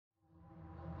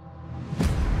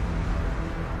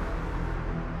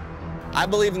I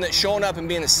believe in that showing up and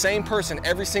being the same person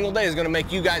every single day is going to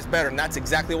make you guys better, and that's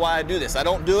exactly why I do this. I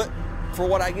don't do it for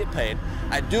what I get paid.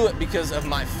 I do it because of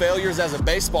my failures as a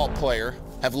baseball player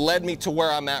have led me to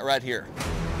where I'm at right here.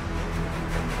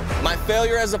 My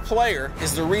failure as a player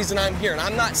is the reason I'm here, and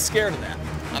I'm not scared of that.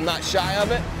 I'm not shy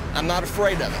of it. I'm not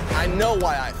afraid of it. I know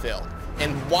why I failed,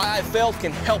 and why I failed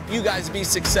can help you guys be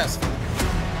successful.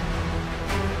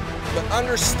 But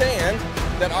understand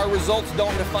that our results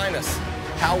don't define us.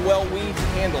 How well we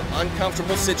handle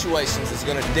uncomfortable situations is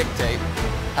going to dictate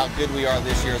how good we are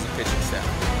this year as a pitching staff.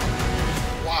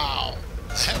 Wow,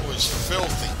 that was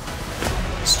filthy.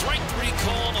 Strike 3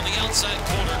 called on the outside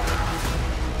corner.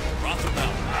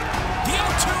 Rothermel. The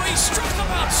 0-2, he struck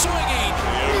him out swinging.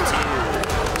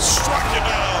 The 0-2 struck him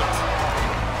out.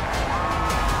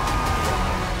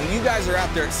 When you guys are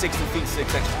out there at 60 feet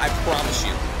 6 inches, I promise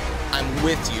you, I'm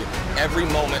with you every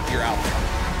moment you're out there.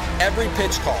 Every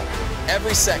pitch call,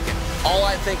 every second, all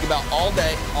I think about all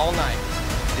day, all night,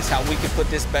 is how we can put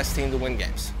this best team to win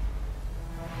games.